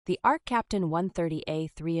The ARCCAPTAIN 130A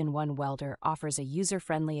 3-in-1 welder offers a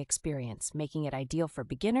user-friendly experience, making it ideal for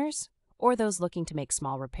beginners or those looking to make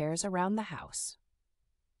small repairs around the house.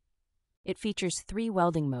 It features 3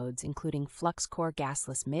 welding modes, including Flux Core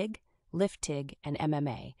Gasless MIG, Lift TIG, and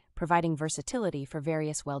MMA, providing versatility for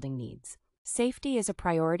various welding needs. Safety is a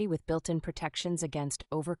priority with built-in protections against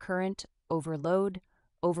overcurrent, overload,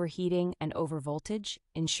 overheating, and overvoltage,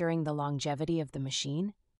 ensuring the longevity of the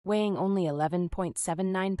machine. Weighing only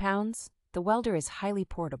 11.79 pounds, the welder is highly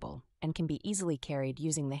portable and can be easily carried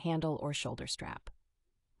using the handle or shoulder strap.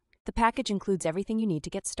 The package includes everything you need to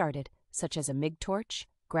get started, such as a MIG torch,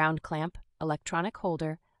 ground clamp, electronic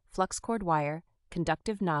holder, flux cord wire,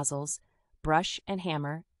 conductive nozzles, brush and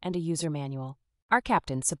hammer, and a user manual.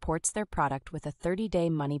 ARCCAPTAIN supports their product with a 30-day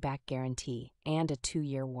money-back guarantee and a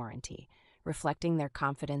 2-year warranty, reflecting their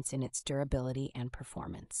confidence in its durability and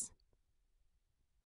performance.